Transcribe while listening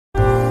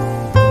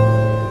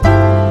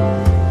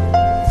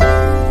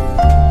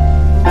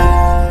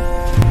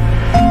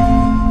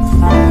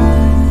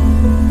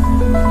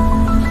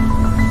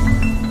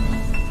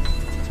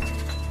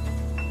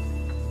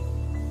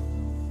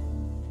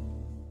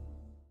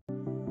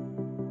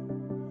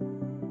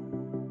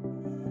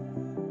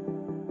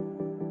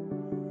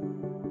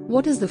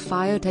What is the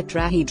fire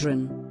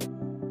tetrahedron?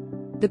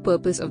 The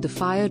purpose of the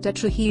fire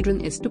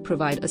tetrahedron is to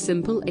provide a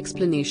simple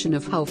explanation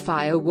of how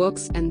fire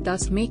works and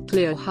thus make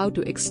clear how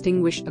to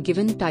extinguish a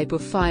given type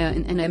of fire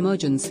in an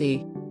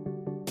emergency.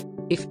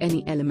 If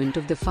any element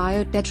of the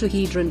fire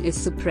tetrahedron is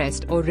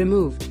suppressed or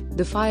removed,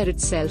 the fire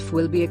itself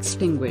will be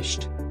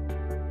extinguished.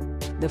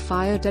 The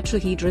fire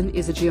tetrahedron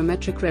is a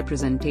geometric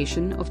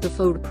representation of the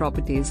 4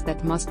 properties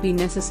that must be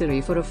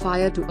necessary for a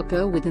fire to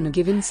occur within a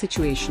given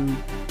situation.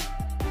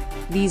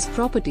 These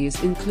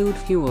properties include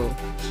fuel,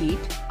 heat,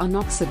 an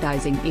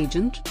oxidizing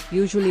agent,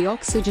 usually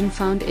oxygen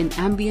found in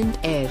ambient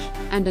air,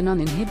 and an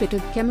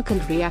uninhibited chemical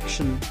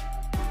reaction.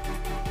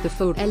 The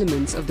 4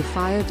 elements of the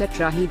fire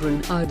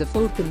tetrahedron are the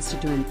 4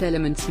 constituent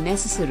elements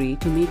necessary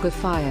to make a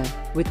fire,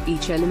 with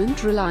each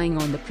element relying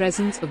on the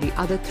presence of the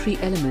other 3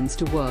 elements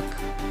to work.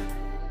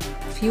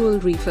 Fuel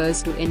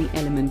refers to any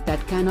element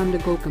that can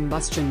undergo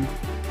combustion.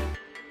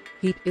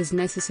 Heat is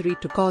necessary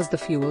to cause the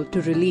fuel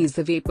to release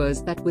the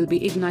vapors that will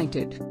be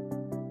ignited.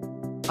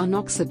 An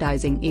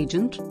oxidizing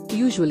agent,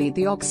 usually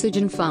the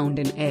oxygen found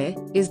in air,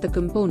 is the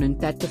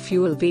component that the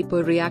fuel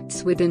vapor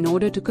reacts with in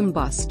order to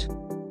combust.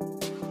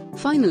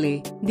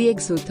 Finally, the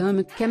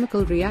exothermic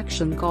chemical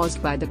reaction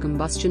caused by the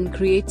combustion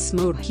creates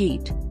more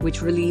heat,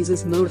 which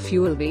releases more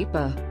fuel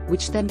vapor,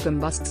 which then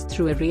combusts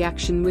through a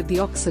reaction with the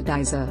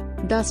oxidizer,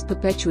 thus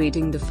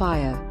perpetuating the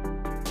fire.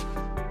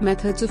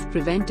 Methods of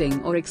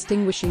preventing or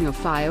extinguishing a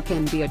fire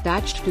can be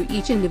attached to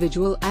each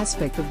individual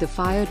aspect of the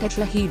fire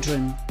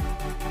tetrahedron.